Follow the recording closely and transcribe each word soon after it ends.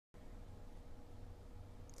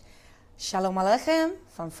Shalom Aleichem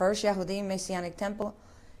from First Yahudin Messianic Temple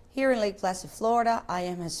here in Lake Placid, Florida. I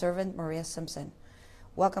am his servant, Maria Simpson.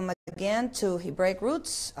 Welcome again to Hebraic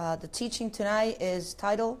Roots. The teaching tonight is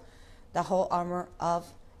titled The Whole Armor of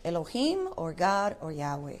Elohim, or God, or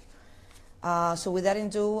Yahweh. So with that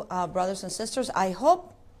in view, brothers and sisters, I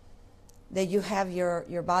hope that you have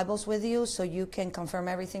your Bibles with you so you can confirm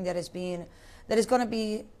everything that is going to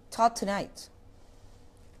be taught tonight.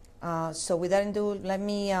 So with that in view, let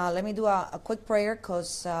me do a quick prayer,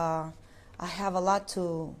 because I have a lot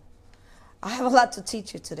to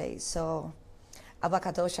teach you today. So Abba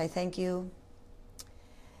Kadosh, I thank you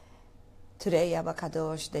today, Abba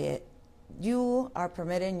Kadosh, that you are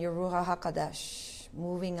permitting your Ruach HaKadosh,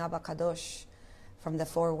 moving, Abba Kadosh, from the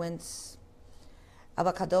four winds.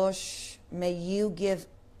 Abba Kadosh, may you give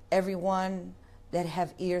everyone that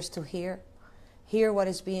have ears to hear what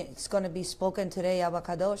is going to be spoken today, Abba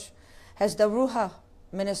Kadosh, as the Ruach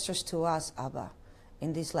ministers to us, Abba,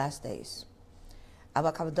 in these last days.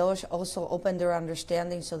 Abba Kadosh, also open their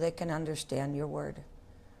understanding so they can understand your word.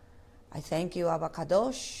 I thank you, Abba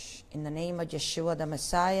Kadosh, in the name of Yeshua the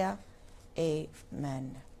Messiah.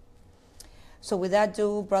 Amen. So with that,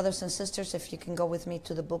 brothers and sisters, if you can go with me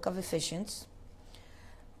to the book of Ephesians,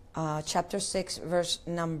 chapter 6,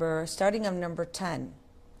 starting of number 10.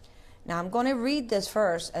 Now I'm going to read this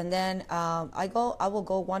first, and then I will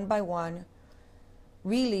go one by one.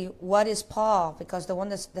 Really, what is Paul? Because the one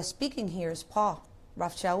that's speaking here is Paul,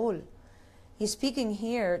 Rav Shaul. He's speaking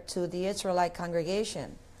here to the Israelite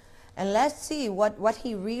congregation. And let's see what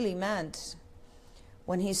he really meant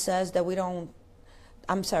when he says that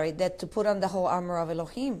that to put on the whole armor of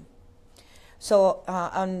Elohim. So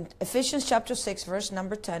on Ephesians chapter 6, verse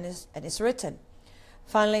number 10, it's written,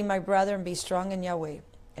 "Finally, my brethren, be strong in Yahweh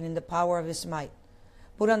and in the power of his might.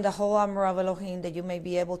 Put on the whole armor of Elohim, that you may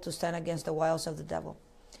be able to stand against the wiles of the devil.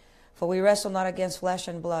 For we wrestle not against flesh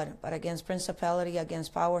and blood, but against principality,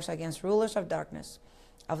 against powers, against rulers of darkness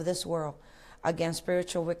of this world, against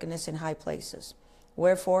spiritual wickedness in high places.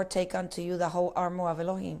 Wherefore take unto you the whole armor of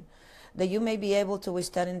Elohim, that you may be able to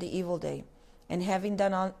withstand in the evil day. And having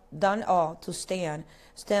done all to stand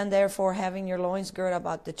therefore, having your loins girt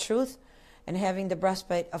about the truth, and having the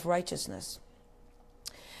breastplate of righteousness,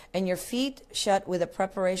 and your feet shod with the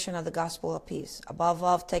preparation of the gospel of peace. Above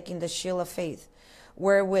all, taking the shield of faith,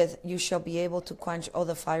 wherewith you shall be able to quench all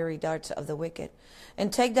the fiery darts of the wicked.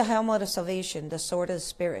 And take the helmet of salvation, the sword of the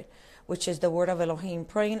Spirit, which is the word of Elohim,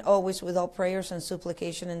 praying always with all prayers and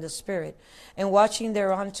supplication in the Spirit, and watching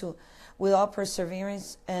thereunto with all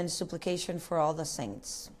perseverance and supplication for all the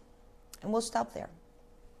saints." And we'll stop there.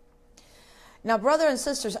 Now, brothers and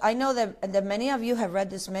sisters, I know that many of you have read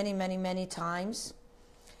this many, many, many times.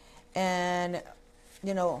 And,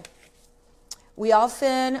 we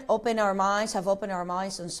often have opened our minds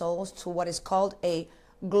and souls to what is called a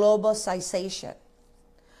globalization,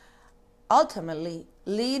 ultimately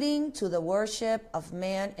leading to the worship of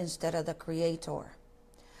man instead of the Creator.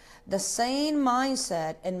 The same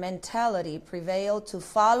mindset and mentality prevail to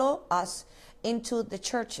follow us into the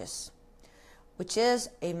churches, which is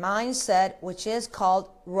a mindset which is called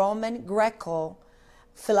Roman Greco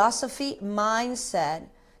philosophy mindset,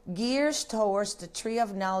 gears towards the tree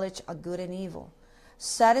of knowledge of good and evil,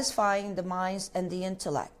 satisfying the minds and the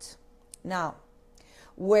intellect. Now,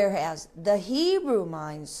 whereas the Hebrew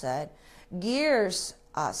mindset gears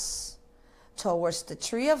us towards the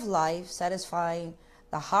tree of life, satisfying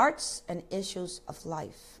the hearts and issues of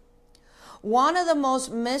life. One of the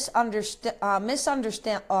most misunderstood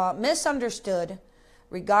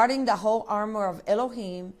regarding the whole armor of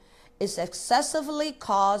Elohim is excessively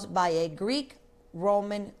caused by a Greek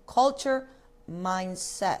Roman culture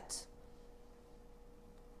mindset.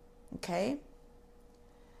 Okay?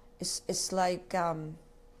 It's like,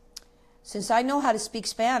 since I know how to speak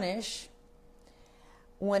Spanish,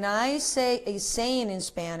 when I say a saying in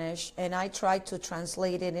Spanish and I try to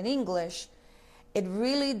translate it in English, it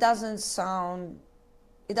really doesn't sound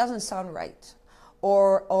right.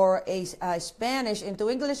 Or a Spanish into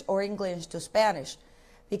English, or English to Spanish,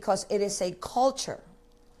 because it is a culture.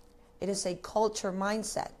 It is a culture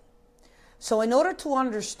mindset. So in order to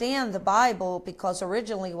understand the Bible, because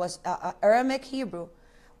originally it was Aramaic Hebrew,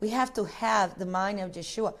 we have to have the mind of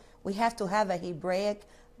Yeshua. We have to have a Hebraic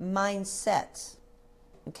mindset.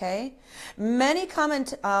 Okay? Many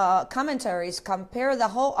commentaries compare the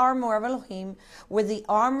whole armor of Elohim with the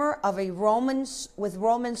armor of Roman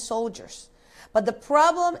soldiers. But the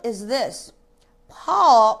problem is this: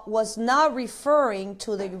 Paul was not referring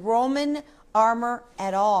to the Roman armor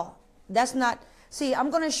at all. That's not, see, I'm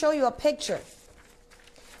going to show you a picture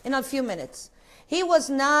in a few minutes. He was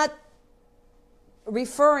not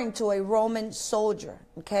referring to a Roman soldier,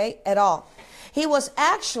 okay, at all. He was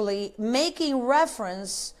actually making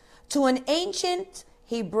reference to an ancient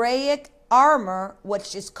Hebraic armor,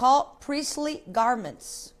 which is called priestly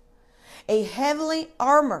garments, a heavenly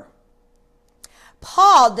armor.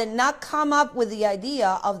 Paul did not come up with the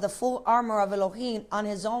idea of the full armor of Elohim on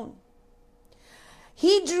his own.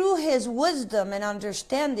 He drew his wisdom and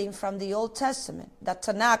understanding from the Old Testament, the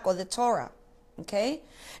Tanakh or the Torah. Okay?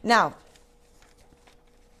 Now,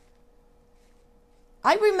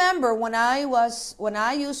 I remember when I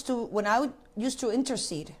used to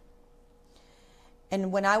intercede,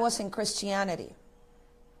 and when I was in Christianity.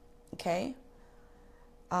 Okay?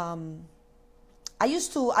 I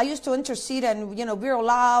used to intercede and, be real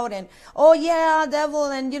loud and, oh yeah, devil,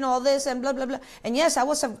 and, this and blah, blah, blah. And yes, I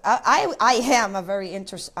am a very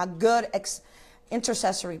good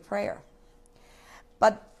intercessory prayer.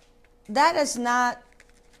 But that's not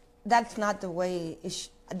the way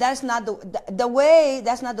that's not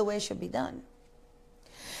the way it should be done.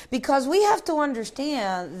 Because we have to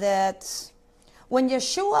understand that when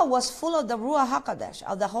Yeshua was full of the Ruach HaKodesh,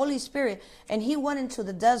 of the Holy Spirit, and he went into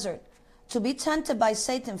the desert to be tempted by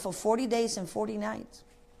Satan for 40 days and 40 nights.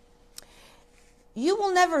 You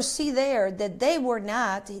will never see there that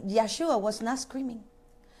Yeshua was not screaming.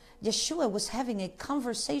 Yeshua was having a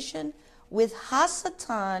conversation with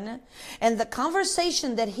Hasatan, and the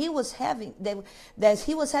conversation that he was having, that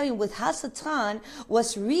he was having with Hasatan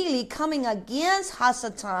was really coming against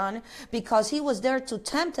Hasatan, because he was there to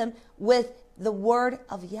tempt him with the word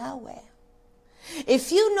of Yahweh.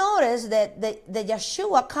 If you notice that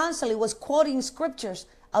Yeshua constantly was quoting scriptures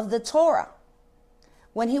of the Torah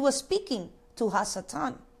when he was speaking to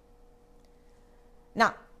Hasatan.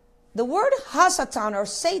 Now, the word Hasatan or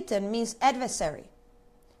Satan means adversary.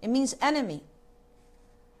 It means enemy.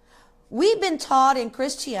 We've been taught in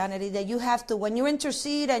Christianity that you have to, when you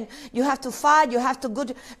intercede and you have to fight, you have to go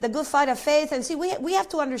the good fight of faith. And see, we have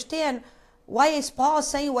to understand why is Paul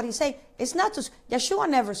saying what he's saying. It's not to, Yeshua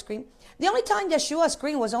never screamed. The only time Yeshua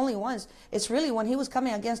screamed was only once. It's really when he was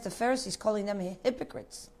coming against the Pharisees, calling them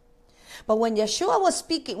hypocrites. But when Yeshua was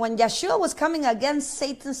speaking, when Yeshua was coming against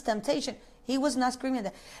Satan's temptation, he was not screaming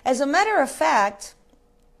that. As a matter of fact,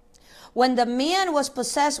 when the man was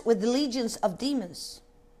possessed with legions of demons,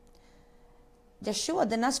 Yeshua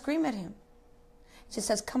did not scream at him. He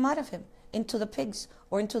says, come out of him, into the pigs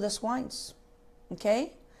or into the swines.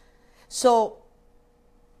 Okay? So,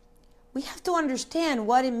 we have to understand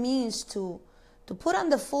what it means to put on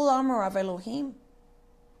the full armor of Elohim.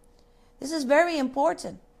 This is very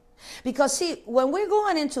important. Because see, when we're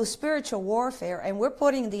going into spiritual warfare and we're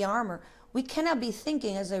putting the armor, we cannot be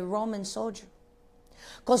thinking as a Roman soldier.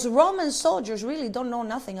 Because Roman soldiers really don't know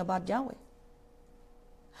nothing about Yahweh.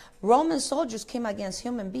 Roman soldiers came against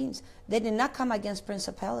human beings. They did not come against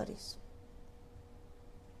principalities.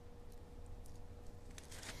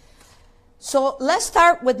 So let's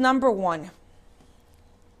start with number 1.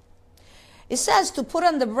 It says to put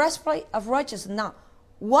on the breastplate of righteousness. Now,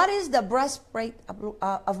 what is the breastplate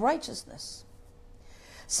of righteousness?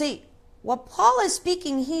 See, what Paul is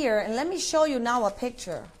speaking here, and let me show you now a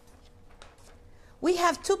picture. We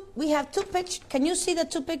have two pictures. Can you see the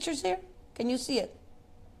two pictures here? Can you see it?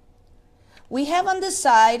 We have on the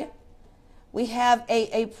side, we have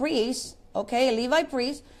a priest, okay, a Levite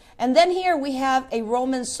priest, and then here we have a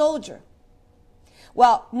Roman soldier.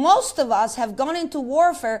 Well, most of us have gone into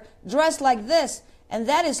warfare dressed like this, and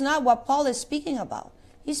that is not what Paul is speaking about.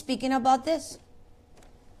 He's speaking about this.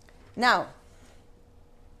 Now,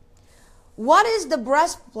 what is the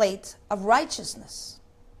breastplate of righteousness?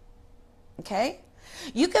 Okay?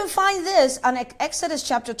 You can find this on Exodus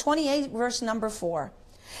chapter 28, verse number 4.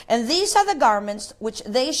 And these are the garments which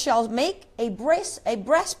they shall make a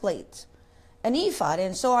breastplate, an ephod,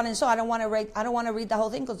 and so on and so on. I don't want to read the whole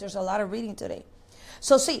thing because there's a lot of reading today.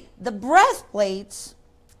 So see, the breastplates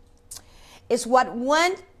is what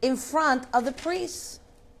went in front of the priests.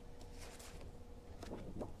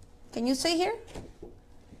 Can you see here?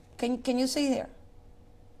 Can you see here?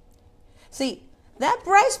 See, that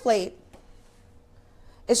breastplate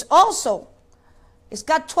is also, it's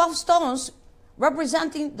got 12 stones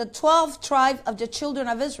representing the 12 tribes of the children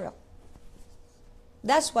of Israel.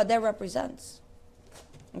 That's what that represents.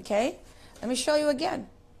 Okay? Let me show you again.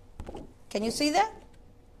 Can you see that?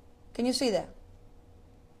 Can you see that?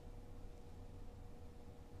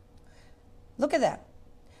 Look at that.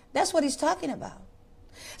 That's what he's talking about.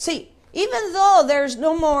 See, even though there's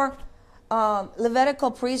no more Levitical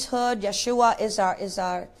priesthood, Yeshua is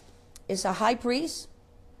our high priest.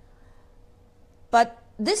 But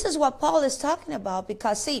this is what Paul is talking about,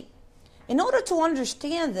 because see, in order to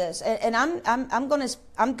understand this, and I'm gonna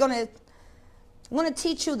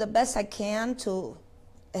teach you the best I can, to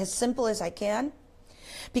as simple as I can,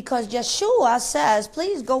 because Yeshua says,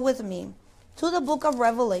 please go with me to the book of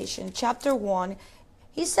Revelation, chapter 1.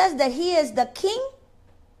 He says that he is the King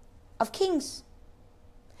of kings.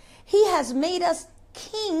 He has made us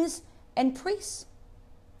kings and priests.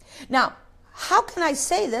 Now, how can I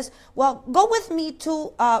say this? Well, go with me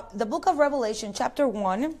to the book of Revelation, chapter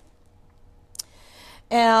 1,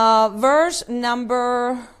 verse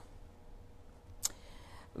number,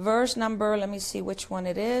 let me see which one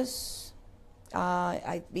it is.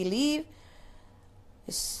 I believe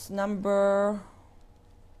it's number,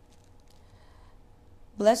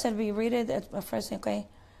 blessed be read it at first, okay,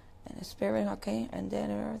 and the spirit, okay, and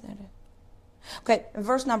then earth, okay,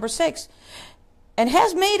 verse number 6. And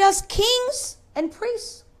has made us kings and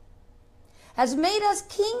priests. Has made us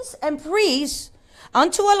kings and priests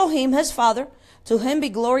unto Elohim, his Father. To him be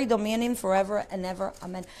glory, dominion forever and ever.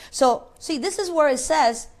 Amen. So, see, this is where it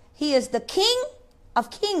says he is the King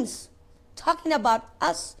of kings. Talking about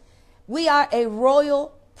us. We are a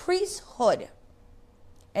royal priesthood.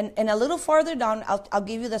 And a little farther down, I'll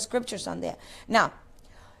give you the scriptures on that. Now,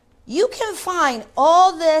 you can find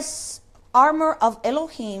all this armor of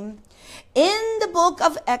Elohim in the book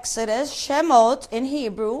of Exodus, Shemot in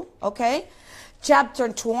Hebrew, okay, chapter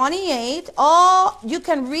 28. You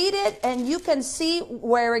can read it and you can see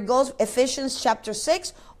where it goes. Ephesians chapter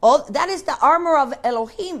 6. All that is the armor of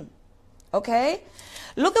Elohim, okay.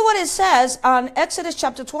 Look at what it says on Exodus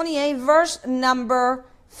chapter 28, verse number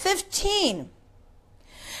 15.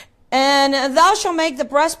 And thou shalt make the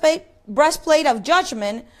breastplate of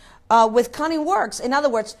judgment with cunning works. In other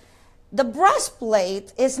words, the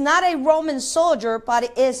breastplate is not a Roman soldier, but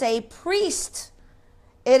it is a priest.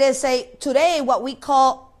 It is today what we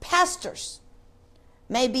call pastors.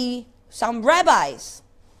 Maybe some rabbis.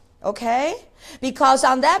 Okay? Because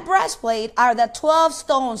on that breastplate are the 12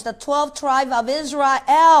 stones, the 12 tribes of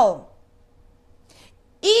Israel.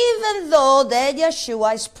 Even though that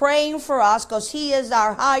Yeshua is praying for us because he is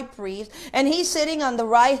our high priest and he's sitting on the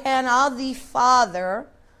right hand of the Father,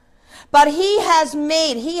 but he has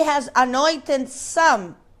anointed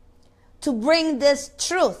some to bring this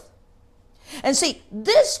truth. And see,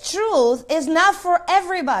 this truth is not for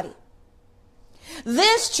everybody.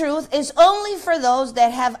 This truth is only for those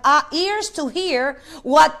that have ears to hear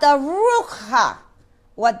what the Ruach,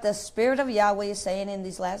 what the Spirit of Yahweh is saying in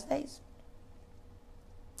these last days.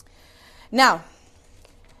 Now,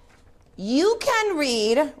 you can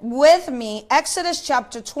read with me Exodus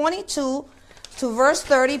chapter 22 to verse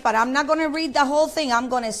 30, but I'm not going to read the whole thing. I'm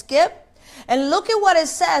going to skip. And look at what it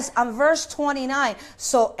says on verse 29.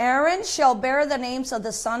 So Aaron shall bear the names of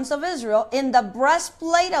the sons of Israel in the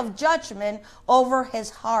breastplate of judgment over his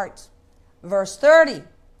heart. Verse 30.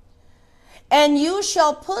 And you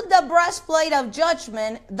shall put the breastplate of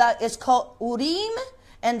judgment, that is called Urim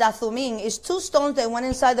and the Thummim, is 2 stones that went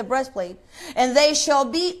inside the breastplate. And they shall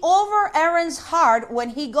be over Aaron's heart when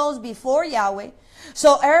he goes before Yahweh.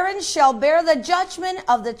 So Aaron shall bear the judgment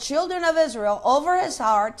of the children of Israel over his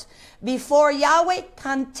heart before Yahweh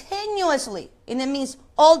continuously. And it means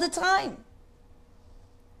all the time.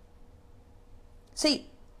 See,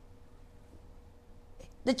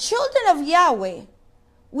 the children of Yahweh,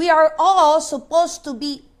 we are all supposed to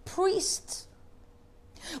be priests.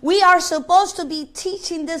 We are supposed to be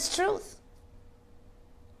teaching this truth.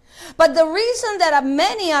 But the reason that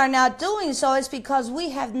many are not doing so is because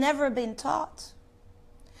we have never been taught.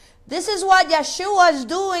 This is what Yeshua is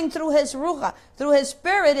doing through his Ruach, through his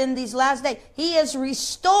Spirit in these last days. He is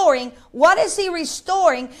restoring. What is he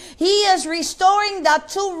restoring? He is restoring the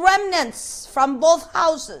 2 remnants from both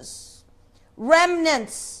houses.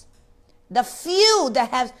 Remnants. The few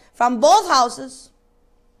that have from both houses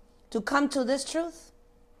to come to this truth.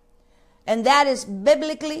 And that is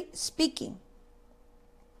biblically speaking.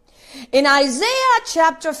 In Isaiah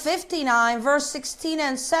chapter 59, verse 16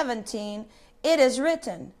 and 17, it is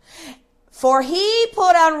written, for he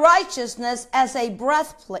put on righteousness as a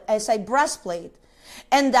breastplate,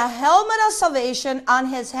 and the helmet of salvation on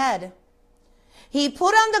his head. He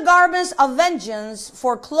put on the garments of vengeance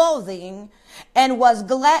for clothing, and was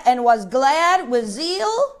glad with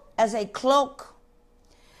zeal as a cloak.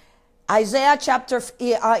 Isaiah chapter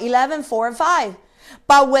 11, 4 and 5.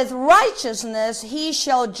 But with righteousness he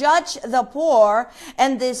shall judge the poor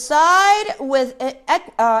and decide with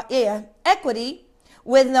equity.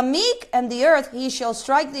 With the meek and the earth he shall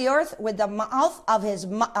strike the earth with the mouth of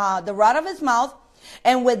the rod of his mouth,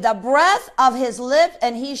 and with the breath of his lips,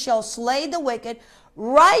 and he shall slay the wicked.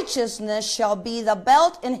 Righteousness shall be the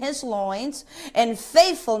belt in his loins, and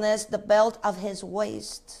faithfulness the belt of his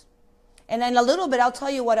waist. And in a little bit, I'll tell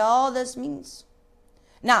you what all this means.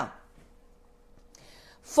 Now,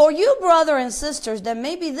 for you, brother and sisters, that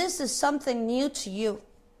maybe this is something new to you.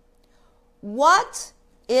 What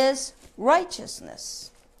is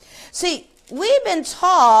righteousness? See, we've been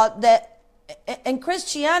taught that in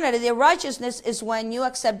Christianity, the righteousness is when you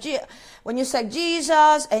accept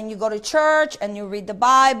Jesus and you go to church and you read the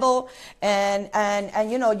Bible and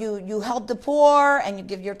you know, you help the poor and you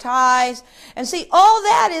give your tithes. And see, all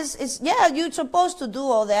that is yeah, you're supposed to do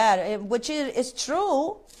all that, which is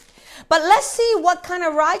true. But let's see what kind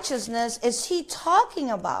of righteousness is he talking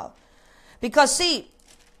about. Because see,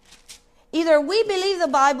 either we believe the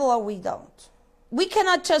Bible or we don't. We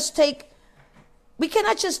cannot just take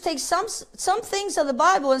some things of the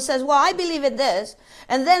Bible and says, well, I believe in this,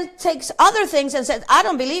 and then takes other things and says, I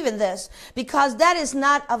don't believe in this, because that is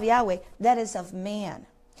not of Yahweh, that is of man.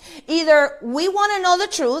 Either we want to know the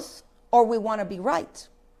truth or we want to be right.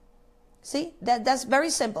 See, that's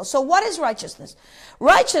very simple. So what is righteousness?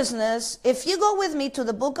 Righteousness, if you go with me to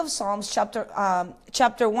the book of Psalms, chapter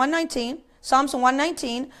 119, Psalms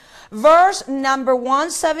 119, verse number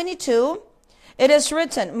 172, it is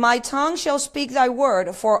written, my tongue shall speak thy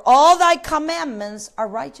word, for all thy commandments are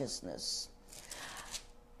righteousness.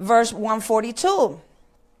 Verse 142,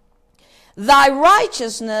 thy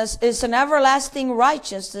righteousness is an everlasting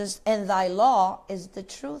righteousness, and thy law is the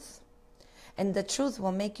truth. And the truth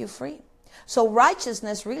will make you free. So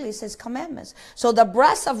righteousness really says commandments. So the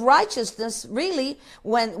breast of righteousness really,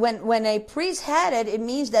 when a priest had it, it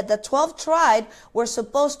means that the 12 tribes were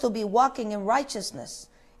supposed to be walking in righteousness,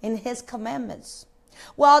 in his commandments.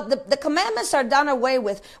 Well, the commandments are done away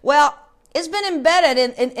with. Well, it's been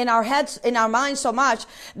embedded in our heads, in our minds so much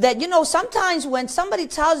that, you know, sometimes when somebody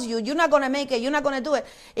tells you, you're not going to make it, you're not going to do it,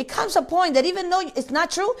 it comes a point that even though it's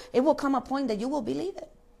not true, it will come a point that you will believe it.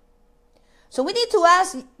 So we need to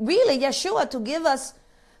ask really Yeshua to give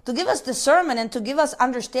us discernment and to give us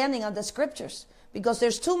understanding of the scriptures, because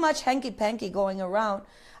there's too much hanky-panky going around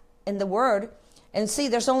in the word. And see,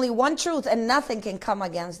 there's only one truth and nothing can come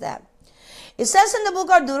against that. It says in the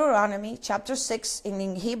book of Deuteronomy, chapter 6,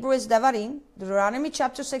 in Hebrew is Devarim, Deuteronomy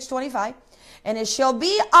chapter 6, 25, and it shall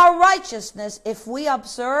be our righteousness if we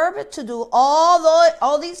observe to do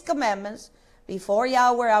all these commandments before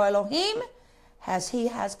Yahweh our Elohim, as he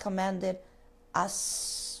has commanded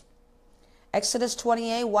us. Exodus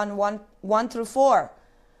 28, 1 through 4.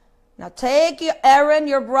 Now take Aaron,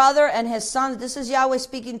 your brother, and his sons. This is Yahweh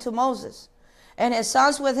speaking to Moses. And his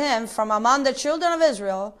sons with him from among the children of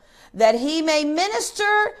Israel, that he may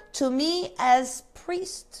minister to me as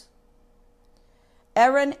priest.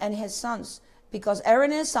 Aaron and his sons, because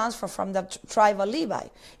Aaron and his sons were from the tribe of Levi.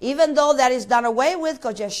 Even though that is done away with,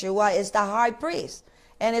 because Yeshua is the high priest,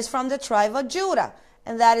 and is from the tribe of Judah.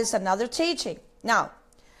 And that is another teaching. Now,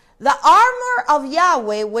 the armor of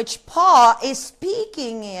Yahweh, which Paul is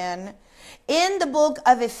speaking in the book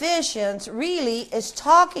of Ephesians, really is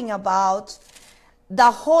talking about the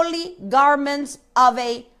holy garments of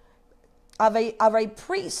a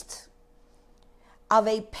priest, of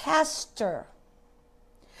a pastor,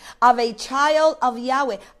 of a child of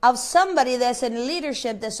Yahweh, of somebody that's in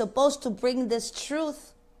leadership that's supposed to bring this truth.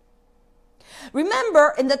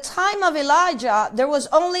 Remember, in the time of Elijah, there was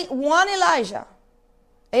only one Elijah.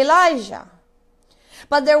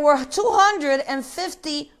 But there were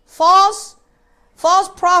 250 false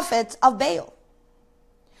prophets of Baal.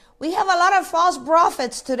 We have a lot of false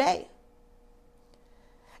prophets today.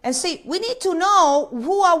 And see, we need to know,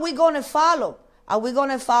 who are we going to follow? Are we going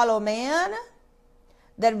to follow man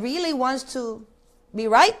that really wants to be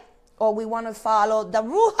right? Or we want to follow the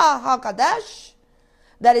Ruach HaKodesh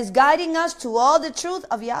that is guiding us to all the truth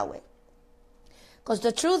of Yahweh? Because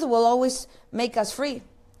the truth will always make us free.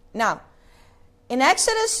 Now, in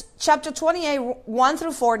Exodus chapter 28, 1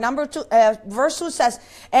 through 4, verse 2 says,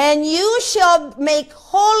 and you shall make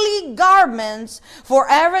holy garments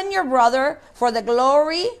for Aaron your brother, for the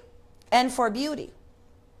glory and for beauty.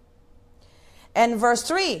 And verse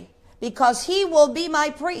 3, because he will be my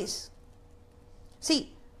priest.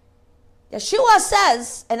 See, Yeshua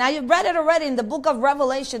says, and I read it already in the book of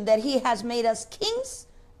Revelation, that he has made us kings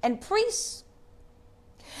and priests.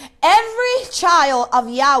 Every child of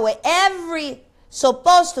Yahweh,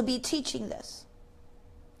 supposed to be teaching this.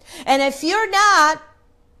 And if you're not,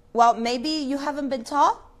 well, maybe you haven't been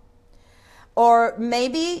taught, or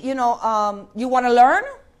maybe, you want to learn,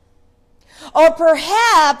 or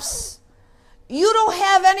perhaps you don't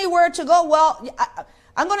have anywhere to go. Well,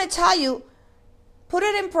 I'm going to tell you, put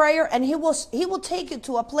it in prayer, and he will take you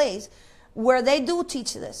to a place where they do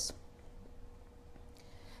teach this.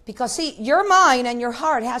 Because see, your mind and your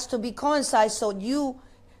heart has to be coincide so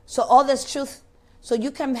all this truth, so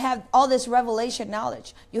you can have all this revelation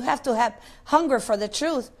knowledge. You have to have hunger for the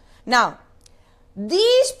truth. Now,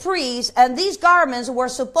 these priests and these garments were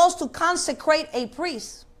supposed to consecrate a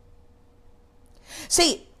priest.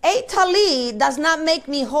 See, a talit does not make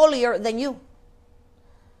me holier than you.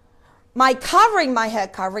 My covering, my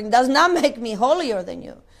head covering, does not make me holier than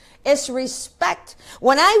you. It's respect.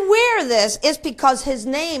 When I wear this, it's because his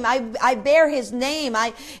name, I bear his name.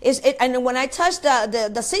 And when I touch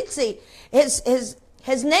the tzitzit,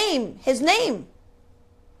 his name.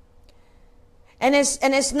 And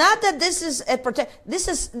it's not that this is this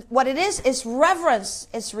is what it is. It's reverence.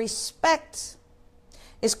 It's respect.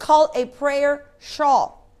 It's called a prayer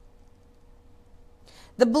shawl.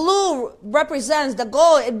 The blue represents the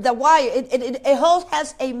gold, the white. It all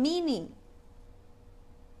has a meaning.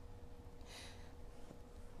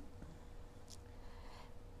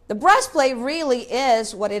 The breastplate really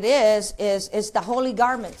is what it is the holy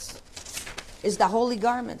garments. Is the holy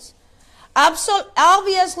garments.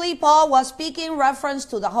 Obviously, Paul was speaking reference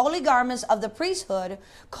to the holy garments of the priesthood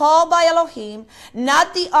called by Elohim,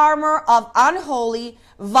 not the armor of unholy,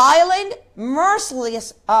 violent,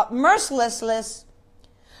 merciless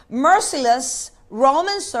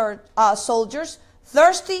Roman soldiers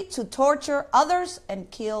thirsty to torture others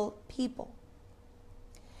and kill people.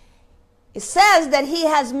 It says that he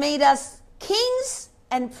has made us kings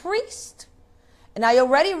and priests. And I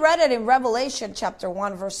already read it in Revelation chapter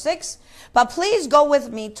 1 verse 6. But please go with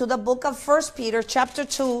me to the book of 1 Peter chapter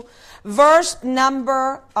 2 verse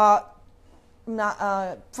number 1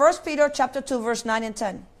 Peter chapter 2 verse 9 and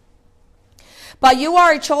 10. But you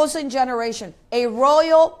are a chosen generation, a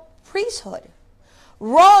royal priesthood.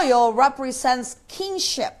 Royal represents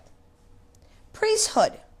kingship.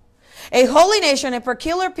 Priesthood. A holy nation, a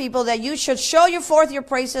peculiar people, that you should show you forth your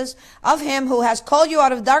praises of him who has called you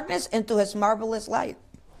out of darkness into his marvelous light.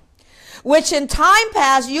 Which in time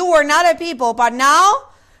past you were not a people, but now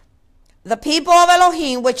the people of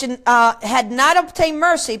Elohim, which had not obtained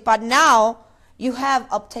mercy, but now you have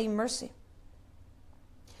obtained mercy.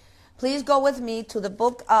 Please go with me to the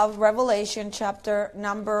book of Revelation chapter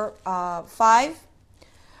number 5.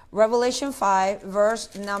 Revelation 5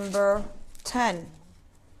 verse number 10.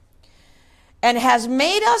 And has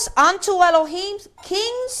made us unto Elohim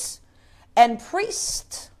kings and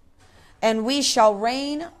priests, and we shall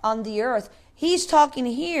reign on the earth. He's talking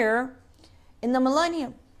here in the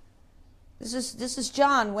millennium. This is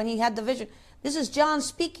John when he had the vision. This is John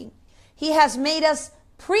speaking. He has made us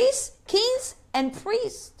priests, kings, and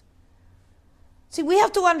priests. See, we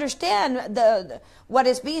have to understand what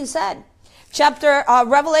is being said.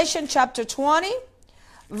 Revelation chapter 20,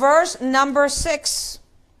 verse number 6.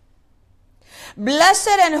 Blessed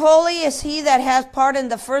and holy is he that has part in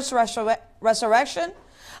the first resurrection.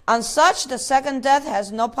 On such the second death has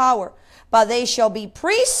no power. But they shall be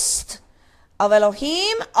priests of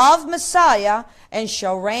Elohim, of Messiah, and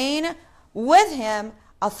shall reign with him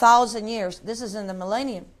 1,000 years. This is in the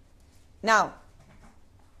millennium. Now,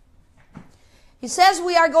 he says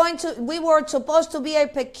we were supposed to be a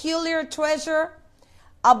peculiar treasure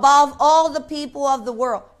above all the people of the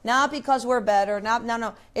world. Not because we're better.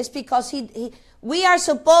 No. It's because we are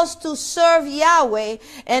supposed to serve Yahweh,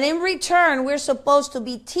 and in return, we're supposed to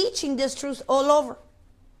be teaching this truth all over.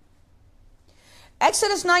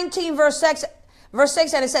 Exodus 19, verse 6,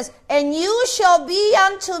 and it says, and you shall be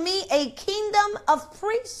unto me a kingdom of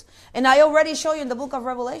priests. And I already show you in the book of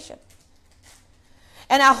Revelation.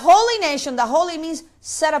 And a holy nation, the holy means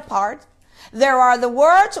set apart. There are the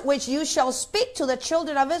words which you shall speak to the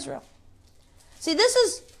children of Israel. See,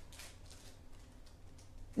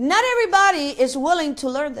 not everybody is willing to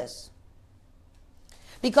learn this.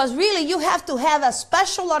 Because really you have to have a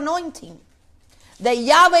special anointing that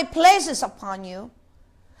Yahweh places upon you,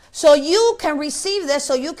 so you can receive this,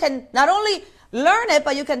 so you can not only learn it,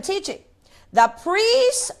 but you can teach it. The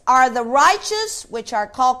priests are the righteous, which are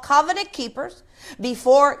called covenant keepers,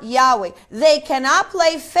 before Yahweh. They cannot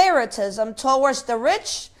play favoritism towards the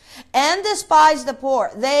rich and despise the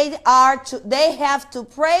poor. They have to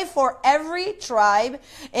pray for every tribe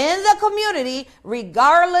in the community,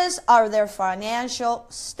 regardless of their financial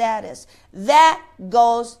status. That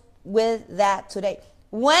goes with that today.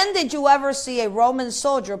 When did you ever see a Roman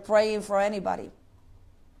soldier praying for anybody?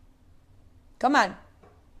 Come on.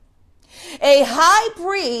 A high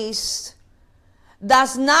priest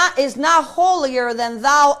is not holier than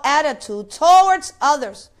thou attitude towards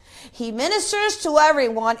others. He ministers to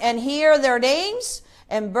everyone and hear their names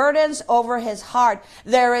and burdens over his heart.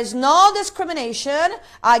 There is no discrimination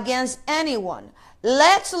against anyone.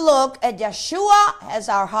 Let's look at Yeshua as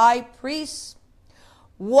our high priest.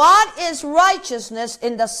 What is righteousness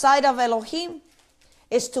in the sight of Elohim?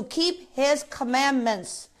 Is to keep his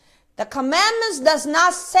commandments. The commandments does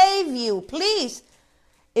not save you. Please,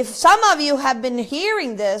 if some of you have been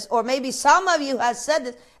hearing this, or maybe some of you have said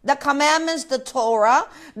this, the commandments, the Torah,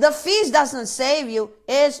 the feast doesn't save you.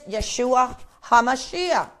 It's Yeshua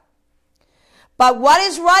HaMashiach. But what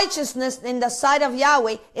is righteousness in the sight of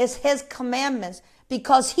Yahweh is his commandments,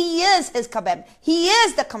 because he is his commandment. He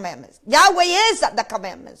is the commandments. Yahweh is the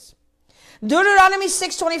commandments. Deuteronomy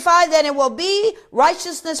 6:25, then it will be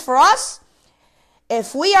righteousness for us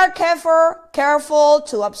if we are careful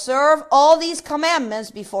to observe all these commandments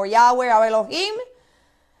before Yahweh our Elohim,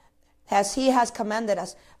 as he has commanded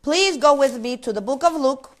us. Please go with me to the book of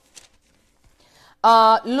Luke.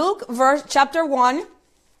 Luke chapter 1.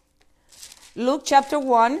 Luke chapter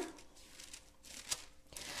 1.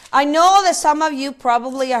 I know that some of you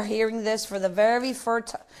probably are hearing this for the very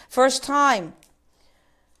first time.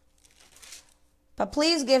 But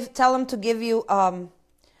please tell them to give you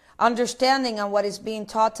understanding on what is being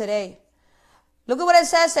taught today. Look at what it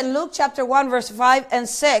says in Luke chapter 1, verse 5 and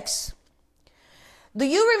 6. Do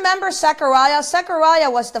you remember Zechariah?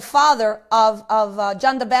 Zechariah was the father of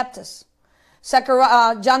John the Baptist.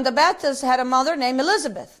 John the Baptist had a mother named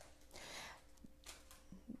Elizabeth.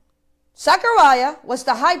 Zechariah was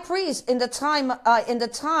the high priest in the time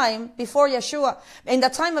before Yeshua, in the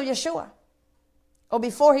time of Yeshua, or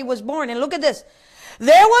before he was born. And look at this.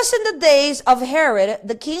 There was in the days of Herod,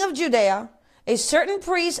 the king of Judea, a certain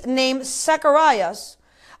priest named Zacharias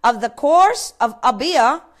of the course of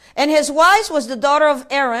Abiah, and his wife was the daughter of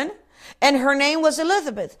Aaron, and her name was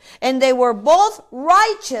Elizabeth. And they were both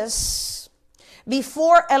righteous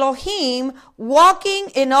before Elohim, walking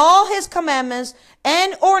in all his commandments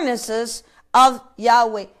and ordinances of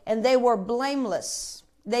Yahweh. And they were blameless.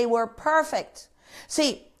 They were perfect.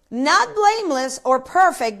 See, not blameless or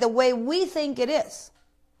perfect the way we think it is.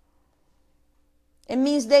 It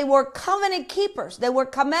means they were covenant keepers. They were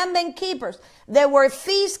commandment keepers. They were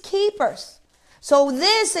feast keepers. So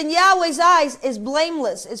this in Yahweh's eyes is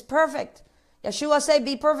blameless, is perfect. Yeshua said,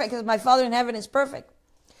 be perfect because my Father in heaven is perfect.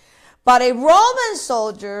 But a Roman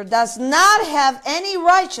soldier does not have any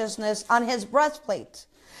righteousness on his breastplate.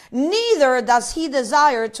 Neither does he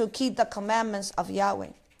desire to keep the commandments of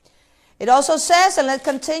Yahweh. It also says, and let's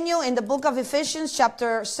continue in the book of Ephesians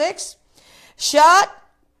chapter 6, shod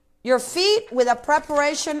your feet with a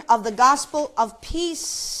preparation of the gospel of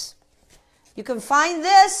peace. You can find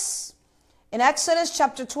this in Exodus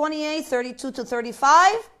chapter 28, 32 to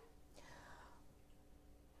 35.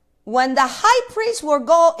 When the high priest will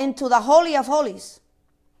go into the Holy of Holies,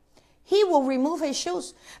 he will remove his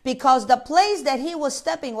shoes because the place that he was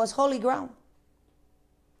stepping was holy ground.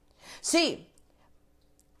 See,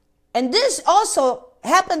 and this also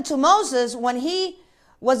happened to Moses when he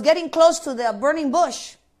was getting close to the burning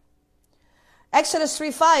bush. Exodus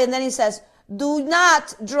 3:5, and then he says, do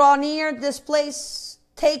not draw near this place.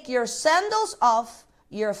 Take your sandals off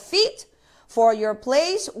your feet, for your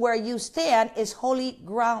place where you stand is holy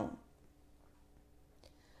ground.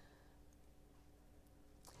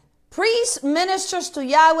 Priest ministers to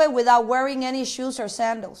Yahweh without wearing any shoes or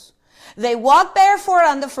sandals. They walk barefoot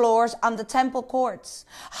on the floors on the temple courts.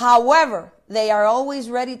 However, they are always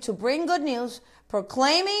ready to bring good news,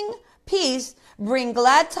 proclaiming peace, bring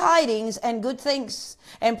glad tidings and good things,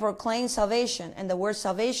 and proclaim salvation. And the word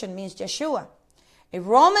salvation means Yeshua. A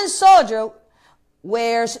Roman soldier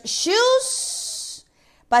wears shoes,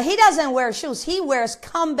 but he doesn't wear shoes. He wears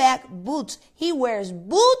combat boots. He wears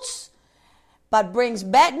boots, but brings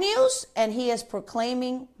bad news, and he is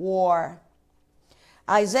proclaiming war.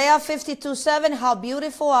 Isaiah 52:7, how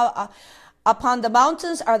beautiful upon the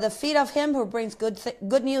mountains are the feet of him who brings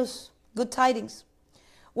good news, good tidings.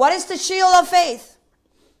 What is the shield of faith?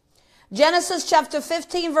 Genesis chapter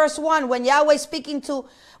 15 verse 1, when Yahweh speaking to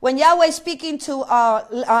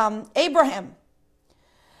Abraham.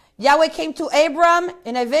 Yahweh came to Abram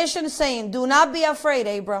in a vision saying, do not be afraid,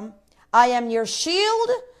 Abram. I am your shield,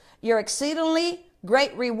 your exceedingly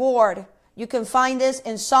great reward. You can find this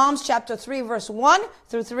in Psalms chapter 3 verse 1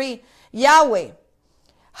 through 3. Yahweh,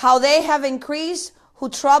 how they have increased who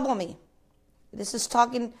trouble me. This is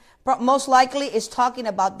talking, most likely is talking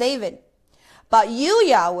about David. But you,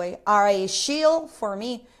 Yahweh, are a shield for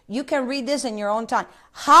me. You can read this in your own time.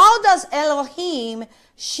 How does Elohim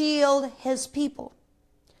shield his people?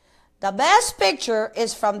 The best picture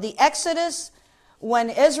is from the Exodus when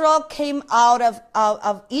Israel came out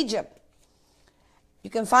of Egypt. You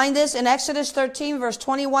can find this in Exodus 13, verse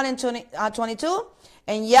 21 and 22.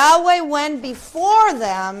 And Yahweh went before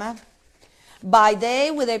them by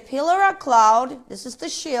day with a pillar of cloud. This is the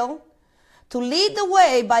shield. To lead the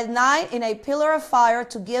way by night in a pillar of fire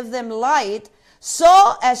to give them light,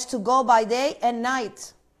 so as to go by day and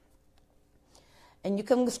night. And you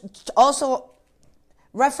can also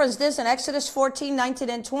reference this in Exodus 14, 19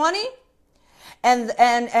 and 20.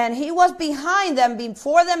 And he was behind them,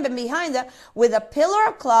 before them and behind them, with a pillar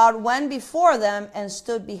of cloud, went before them and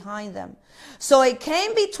stood behind them. So it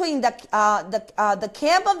came between the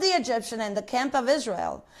camp of the Egyptian and the camp of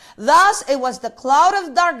Israel. Thus it was the cloud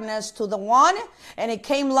of darkness to the one, and it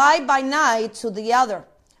came light by night to the other.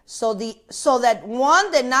 So that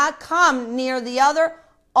one did not come near the other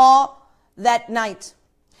all that night.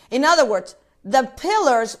 In other words, the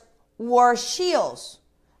pillars were shields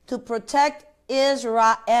to protect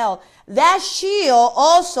Israel. That shield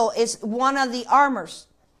also is one of the armors.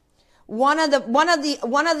 One of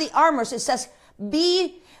the armors. It says,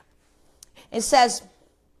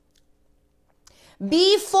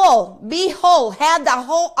 be full, be whole, had the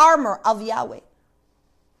whole armor of Yahweh.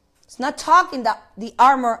 It's not talking the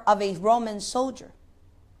armor of a Roman soldier.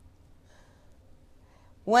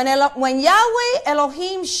 When Yahweh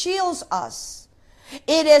Elohim shields us,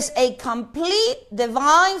 it is a complete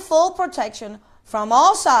divine full protection from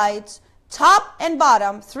all sides, top and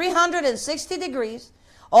bottom, 360 degrees,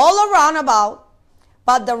 all around about.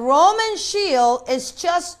 But the Roman shield is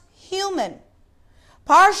just human,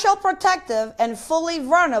 partial protective, and fully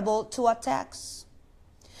vulnerable to attacks.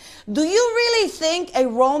 Do you really think a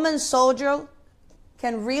Roman soldier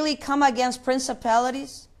can really come against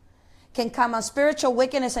principalities? Can come on spiritual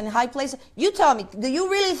wickedness in high places? You tell me, do you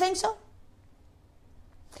really think so?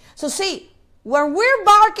 So see, when we're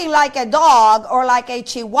barking like a dog or like a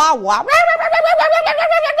chihuahua,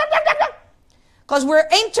 because we're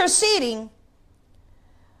interceding,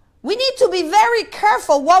 we need to be very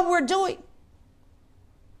careful what we're doing.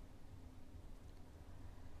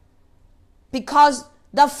 Because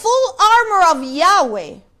the full armor of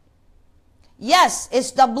Yahweh, yes,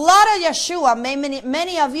 it's the blood of Yeshua.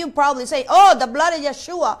 Many of you probably say, oh, the blood of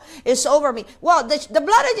Yeshua is over me. Well, the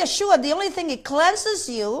blood of Yeshua, the only thing, it cleanses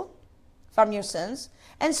you from your sins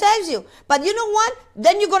and saves you. But you know what?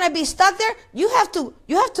 Then you're going to be stuck there. You have to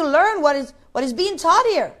learn what is being taught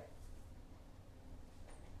here.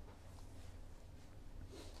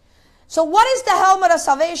 So what is the helmet of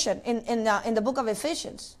salvation in the book of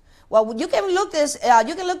Ephesians? Well, you can look this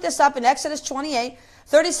up in Exodus 28,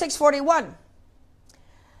 36, 41.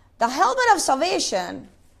 The helmet of salvation.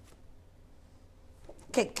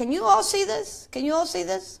 Okay, can you all see this? Can you all see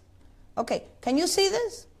this? Okay, can you see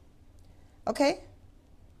this? Okay.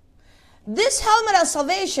 This helmet of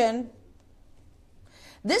salvation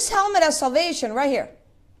right here.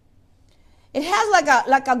 It has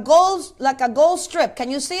like a gold strip. Can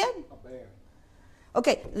you see it?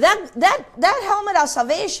 Okay, that helmet of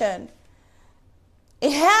salvation,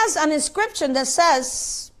 it has an inscription that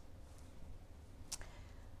says,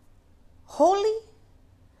 holy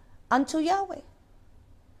unto Yahweh.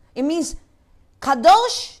 It means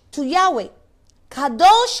kadosh to Yahweh.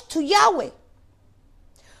 Kadosh to Yahweh.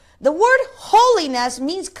 The word holiness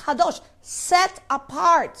means kadosh, set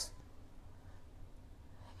apart.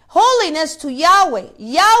 Holiness to Yahweh.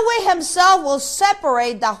 Yahweh himself will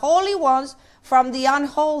separate the holy ones from the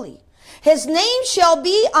unholy. His name shall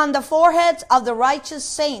be on the foreheads of the righteous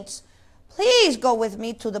saints. Please go with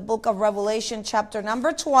me to the book of Revelation, chapter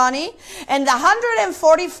number 20. And the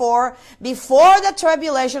 144, before the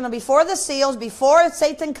tribulation, or before the seals, before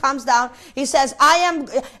Satan comes down, he says,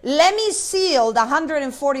 let me seal the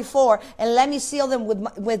 144, and let me seal them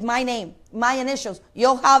with my name, my initials,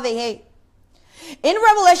 Yohaveh. In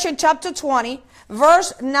Revelation chapter 20,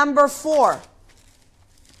 verse number 4.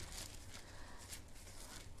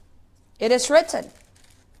 It is written,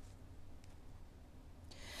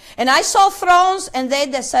 and I saw thrones, and they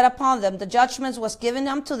that sat upon them. The judgments was given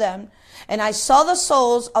unto them. And I saw the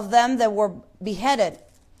souls of them that were beheaded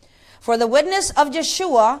for the witness of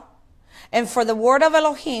Yeshua, and for the word of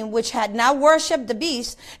Elohim, which had not worshipped the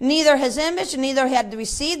beast, neither his image, neither had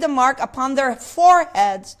received the mark upon their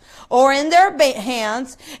foreheads or in their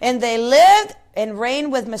hands. And they lived and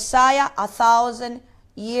reigned with Messiah 1,000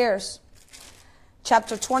 years.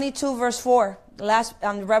 Chapter 22, verse 4, the last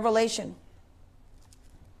Revelation.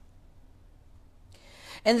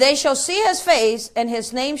 And they shall see his face, and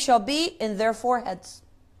his name shall be in their foreheads.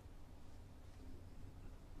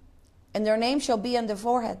 And their name shall be in their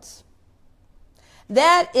foreheads.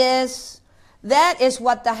 That is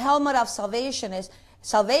what the helmet of salvation is.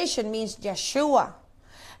 Salvation means Yeshua.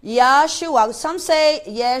 Yahshua. Some say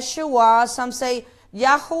Yeshua. Some say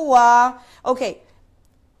Yahuwah. Okay.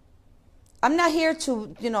 I'm not here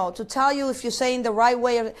to, to tell you if you're saying the right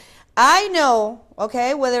way. I know,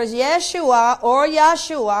 okay, whether it's Yeshua or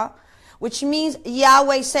Yahshua, which means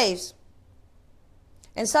Yahweh saves.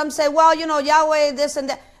 And some say, well, Yahweh this and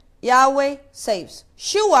that. Yahweh saves.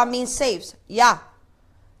 Shua means saves. Yah.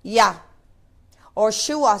 Or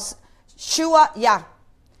Shua, Yah.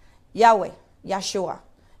 Yahweh. Yahshua.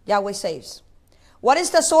 Yahweh saves. What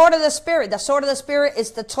is the sword of the Spirit? The sword of the Spirit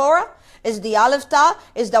is the Torah, is the Aleph Tav,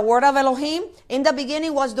 is the word of Elohim. In the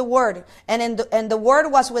beginning was the word, and the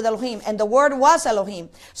word was with Elohim, and the word was Elohim.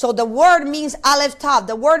 So the word means Aleph Tav.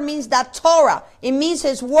 The word means that Torah. It means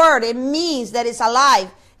his word. It means that it's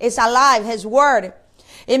alive. It's alive, his word.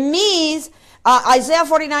 It means, Isaiah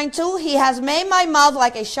 49:2, he has made my mouth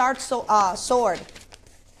like a sharp sword.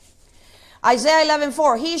 Isaiah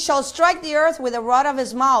 11:4, he shall strike the earth with the rod of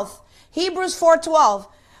his mouth. Hebrews 4:12,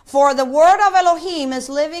 for the word of Elohim is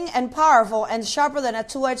living and powerful and sharper than a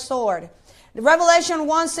two-edged sword. Revelation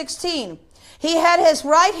 1:16, he had his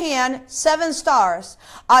right hand 7 stars.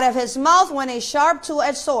 Out of his mouth went a sharp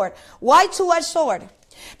two-edged sword. Why two-edged sword?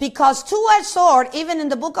 Because two-edged sword, even in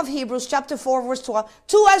the book of Hebrews, chapter 4, verse 12,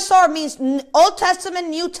 two-edged sword means Old Testament,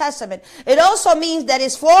 New Testament. It also means that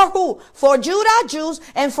it's for who? For Judah, Jews,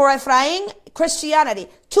 and for Ephraim, Christianity.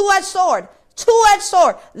 Two-edged sword. Two-edged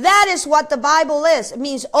sword. That is what the Bible is. It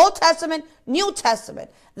means Old Testament, New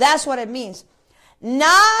Testament. That's what it means.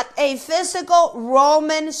 Not a physical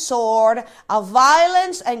Roman sword of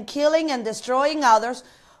violence and killing and destroying others,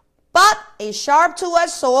 but a sharp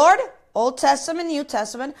two-edged sword, Old Testament, New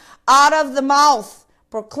Testament, out of the mouth,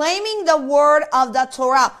 proclaiming the word of the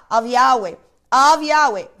Torah, of Yahweh.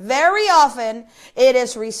 Very often, it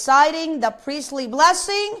is reciting the priestly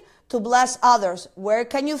blessing to bless others. Where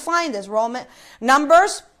can you find this?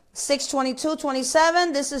 Numbers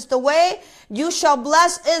 6:22-27. This is the way you shall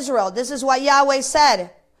bless Israel. This is what Yahweh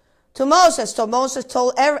said to Moses. So Moses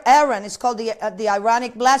told Aaron. It's called the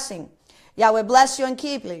Aaronic blessing. Yahweh bless you and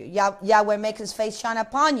keep you. Yahweh make his face shine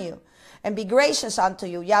upon you and be gracious unto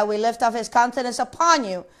you. Yahweh lift up his countenance upon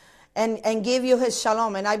you and give you his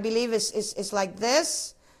shalom. And I believe it's like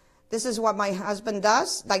this. This is what my husband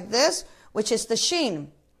does, like this, which is the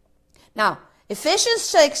sheen. Now, Ephesians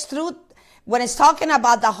 6, when it's talking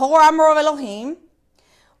about the whole armor of Elohim,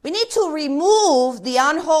 we need to remove the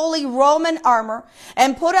unholy Roman armor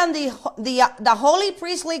and put on the holy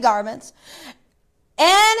priestly garments.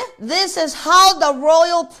 And this is how the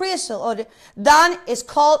royal priesthood done is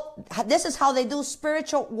called. This is how they do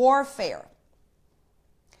spiritual warfare.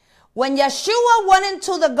 When Yeshua went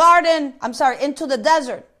into the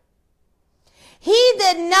desert, he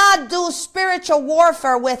did not do spiritual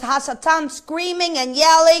warfare with Hasatan screaming and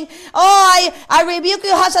yelling. Oh, I rebuke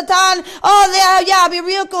you, Hasatan. Oh, I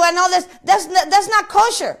rebuke you and all this. That's not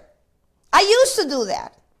kosher. I used to do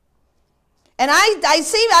that. And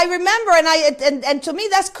I remember, and to me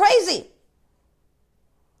that's crazy.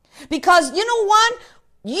 Because you know what?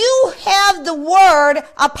 You have the word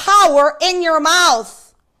of power in your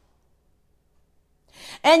mouth.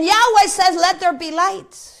 And Yahweh says, let there be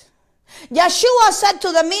light. Yeshua said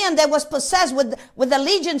to the man that was possessed with the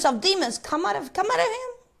legions of demons, come out of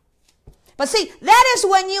him. But see, that is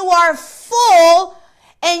when you are full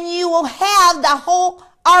and you will have the whole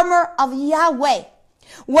armor of Yahweh.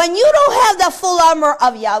 When you don't have the full armor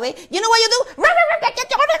of Yahweh, you know what you do?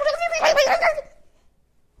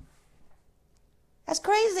 That's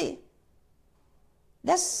crazy.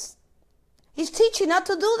 He's teaching not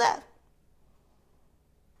to do that.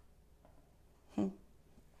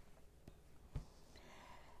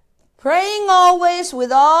 Praying always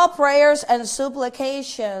with all prayers and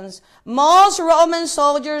supplications. Most Roman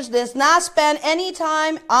soldiers did not spend any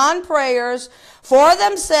time on prayers for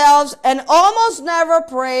themselves and almost never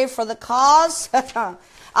pray for the cause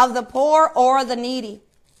of the poor or the needy.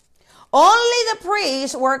 Only the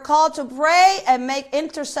priests were called to pray and make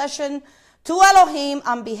intercession to Elohim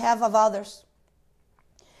on behalf of others.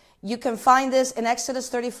 You can find this in Exodus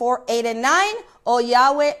 34:8-9. Oh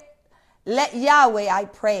Yahweh, let Yahweh I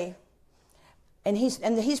pray. And he's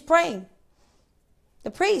praying. The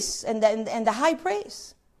priests and the high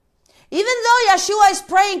priest. Even though Yeshua is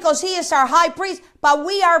praying because he is our high priest, but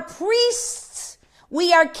we are priests.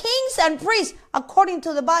 We are kings and priests according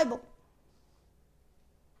to the Bible.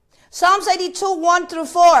 Psalms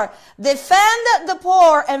 82:1-4. Defend the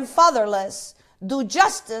poor and fatherless. Do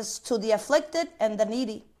justice to the afflicted and the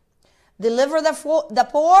needy. Deliver the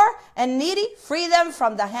poor and needy. Free them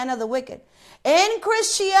from the hand of the wicked. In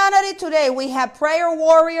Christianity today, we have prayer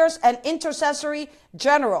warriors and intercessory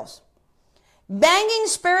generals. banging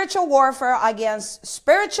spiritual warfare against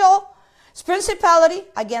principality,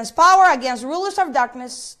 against power, against rulers of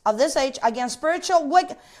darkness of this age, against spiritual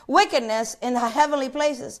wickedness in the heavenly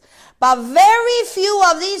places. But very few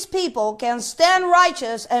of these people can stand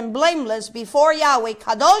righteous and blameless before Yahweh,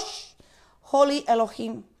 Kadosh, Holy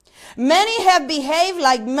Elohim. Many have behaved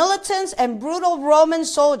like militants and brutal Roman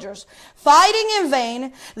soldiers, fighting in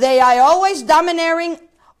vain. They are always domineering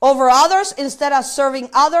over others instead of serving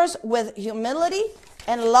others with humility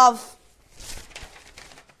and love.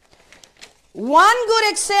 One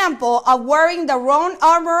good example of wearing the wrong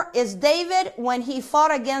armor is David when he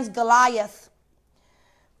fought against Goliath.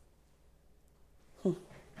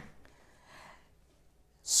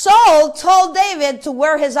 Saul told David to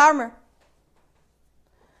wear his armor.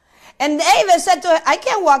 And David said to him, I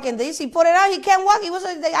can't walk in this. He put it on. He can't walk.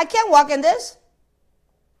 I can't walk in this.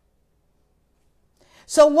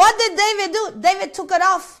 So what did David do? David took it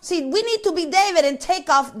off. See, we need to be David and take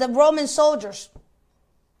off the Roman soldiers.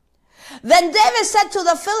 Then David said to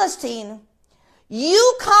the Philistine,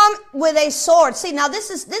 you come with a sword. See, now this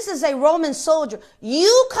is a Roman soldier.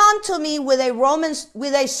 You come to me with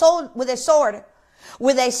a sword,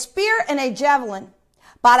 with a spear and a javelin.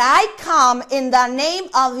 But I come in the name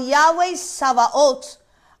of Yahweh Sabaoth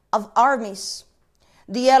of armies,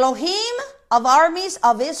 the Elohim of armies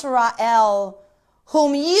of Israel,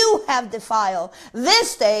 whom you have defiled.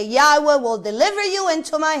 This day Yahweh will deliver you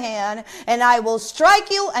into my hand, and I will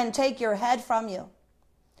strike you and take your head from you.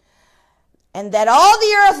 And that all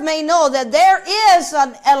the earth may know that there is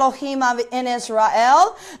an Elohim in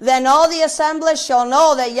Israel, then all the assembly shall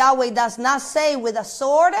know that Yahweh does not say with a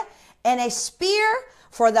sword and a spear,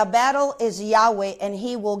 for the battle is Yahweh, and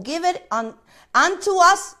he will give it unto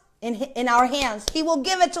us in our hands. He will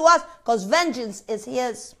give it to us because vengeance is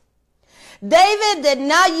his. David did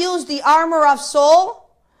not use the armor of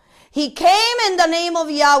Saul. He came in the name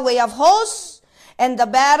of Yahweh of hosts, and the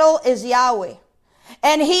battle is Yahweh.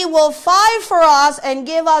 And he will fight for us and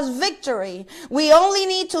give us victory. We only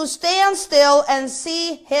need to stand still and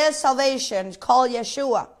see his salvation, called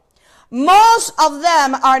Yeshua. Most of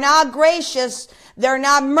them are not gracious. They're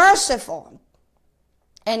not merciful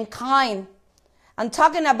and kind. I'm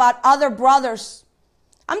talking about other brothers.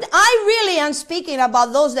 I really am speaking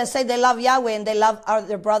about those that say they love Yahweh and they love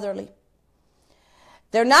their brotherly.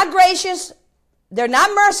 They're not gracious, they're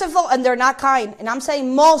not merciful, and they're not kind. And I'm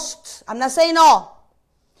saying most. I'm not saying all.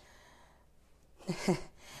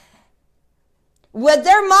 With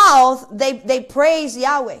their mouth, they praise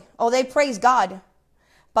Yahweh, or they praise God.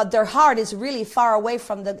 But their heart is really far away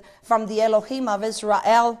from the Elohim of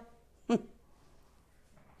Israel.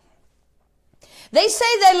 They say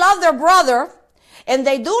they love their brother, and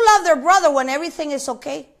they do love their brother when everything is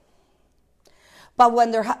okay. But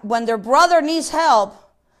when their brother needs help,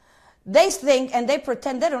 they think and they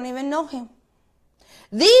pretend they don't even know him.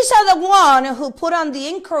 These are the ones who put on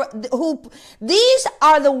these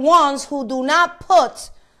are the ones who do not put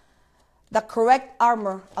the correct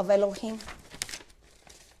armor of Elohim.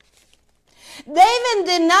 David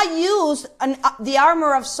did not use the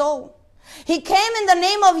armor of Saul. He came in the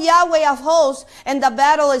name of Yahweh of hosts, and the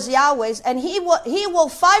battle is Yahweh's, and he will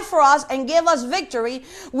fight for us and give us victory.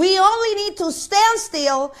 We only need to stand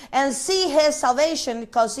still and see his salvation,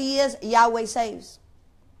 because he is Yahweh saves.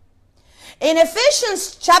 In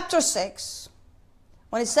Ephesians chapter 6,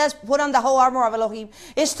 when it says put on the whole armor of Elohim,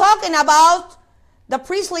 it's talking about the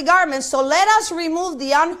priestly garments. So let us remove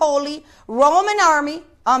the unholy Roman armor,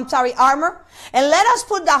 and let us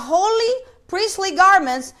put the holy priestly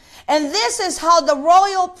garments. And this is how the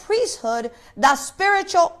royal priesthood does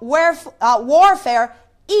spiritual warfare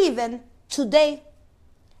even today,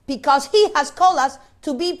 because he has called us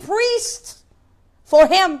to be priests for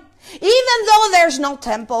him. Even though there's no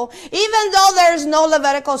temple, even though there's no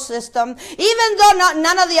Levitical system, even though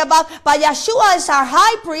none of the above, but Yeshua is our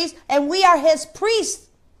high priest and we are his priests.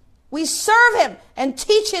 We serve him and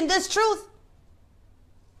teach him this truth.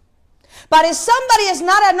 But if somebody is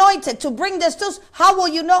not anointed to bring this truth, how will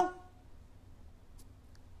you know?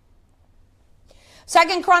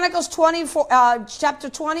 2 Chronicles 24, chapter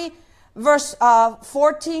 20, verse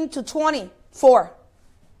 14 to 24.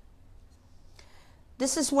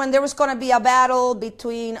 This is when there was going to be a battle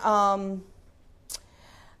between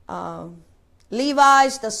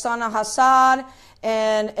Levites, the son of Hassan,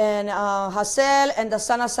 and Hazel, and the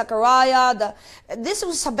son of Zechariah. This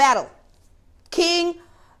was a battle. King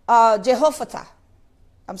Jehoshaphat.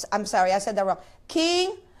 I'm sorry, I said that wrong.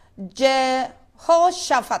 King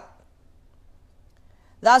Jehoshaphat.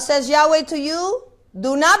 Thus says Yahweh to you,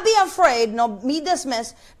 do not be afraid, nor be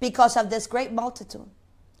dismissed because of this great multitude.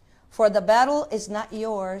 For the battle is not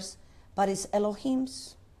yours, but it's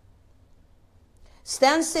Elohim's.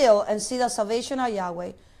 Stand still and see the salvation of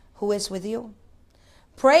Yahweh, who is with you.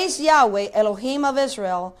 Praise Yahweh, Elohim of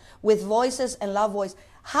Israel, with voices and loud voice.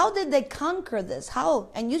 How did they conquer this? How?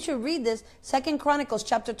 And you should read this, 2 Chronicles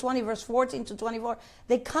chapter 20, verse 14 to 24.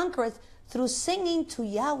 They conquer it through singing to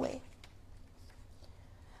Yahweh.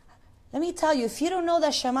 Let me tell you, if you don't know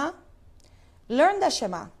the Shema, learn the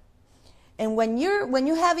Shema. And when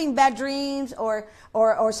you're having bad dreams or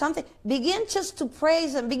something, begin just to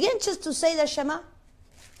praise and begin just to say the Shema.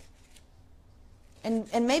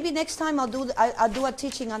 And maybe next time I'll do a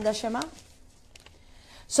teaching on the Shema.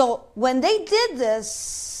 So when they did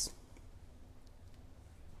this,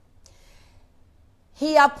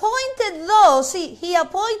 he appointed those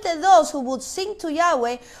who would sing to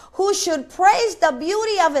Yahweh, who should praise the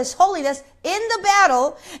beauty of his holiness in the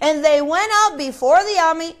battle. And they went out before the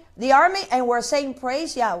army and were saying,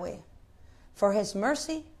 praise Yahweh, for his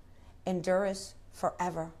mercy endureth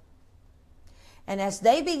forever. And as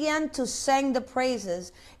they began to sing the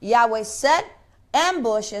praises, Yahweh set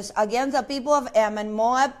ambushes against the people of Ammon,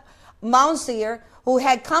 Moab, Mount Seir, who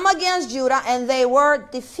had come against Judah, and they were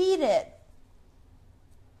defeated.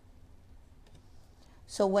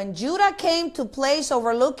 So when Judah came to place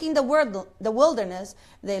overlooking the wilderness,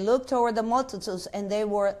 they looked toward the multitudes, and they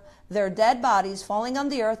were their dead bodies falling on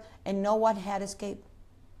the earth, and no one had escaped.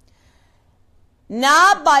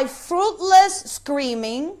 Not by fruitless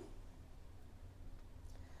screaming,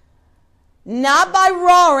 not by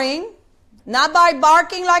roaring, not by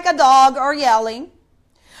barking like a dog or yelling,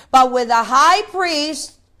 but with a high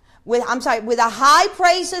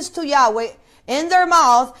praises to Yahweh in their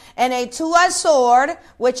mouth, and a two-edged sword,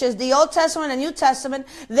 which is the Old Testament and New Testament,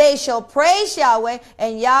 they shall praise Yahweh,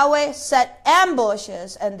 and Yahweh set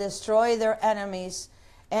ambushes and destroy their enemies,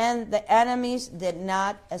 and the enemies did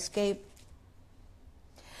not escape.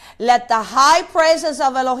 Let the high praises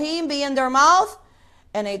of Elohim be in their mouth,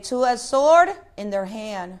 and a two-edged sword in their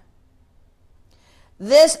hand.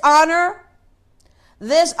 This honor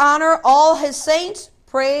all his saints,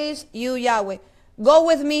 praise you, Yahweh. Go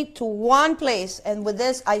with me to one place, and with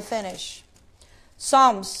this I finish.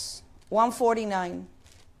 Psalms 149.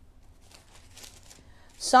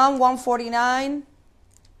 Psalm 149.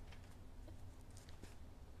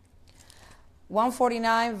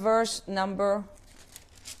 149, verse number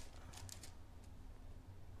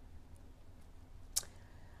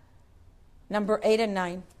 8 and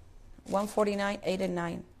 9. 149, 8 and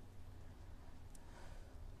 9.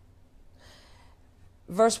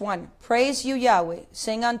 Verse 1. Praise you, Yahweh.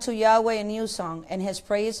 Sing unto Yahweh a new song, and his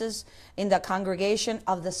praises in the congregation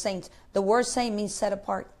of the saints. The word saint means set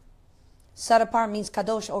apart. Set apart means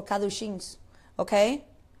kadosh or kadoshins. Okay?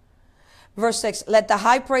 Verse 6. Let the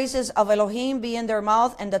high praises of Elohim be in their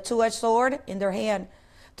mouth, and the two-edged sword in their hand,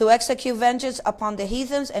 to execute vengeance upon the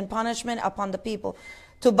heathens and punishment upon the people,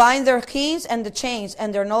 to bind their kings and the chains,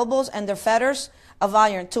 and their nobles and their fetters of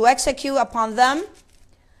iron, to execute upon them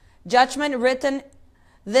judgment written.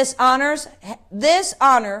 This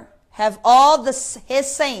honor have all his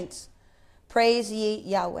saints. Praise ye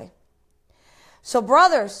Yahweh. So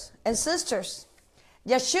brothers and sisters,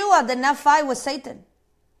 Yeshua did not fight with Satan.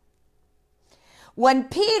 When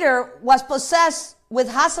Peter was possessed with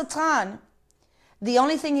Hasatan, the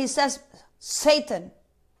only thing he says, Satan,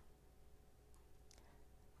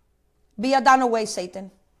 be a done away,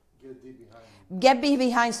 Satan. Get thee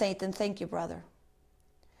behind Satan. Thank you, brother.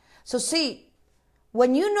 So see,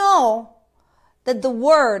 when you know that the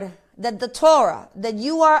word, that the Torah, that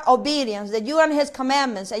you are obedience, that you are in his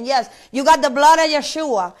commandments, and yes, you got the blood of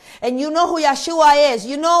Yeshua, and you know who Yeshua is,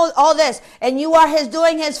 you know all this, and you are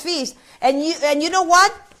doing his feast, and you know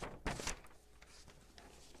what?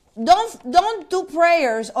 Don't do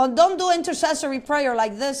prayers, or don't do intercessory prayer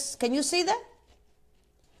like this. Can you see that?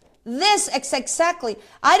 This exactly.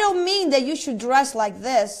 I don't mean that you should dress like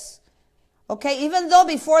this. Okay? Even though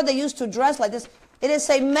before they used to dress like this, it is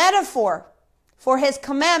a metaphor for his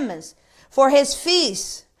commandments, for his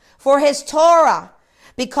feasts, for his Torah.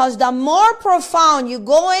 Because the more profound you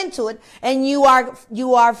go into it, and you are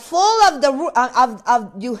full of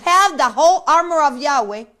you have the whole armor of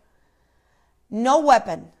Yahweh, no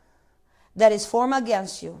weapon that is formed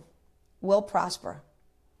against you will prosper.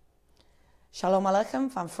 Shalom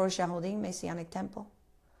Aleichem from First Yahudin Messianic Temple.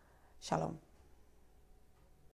 Shalom.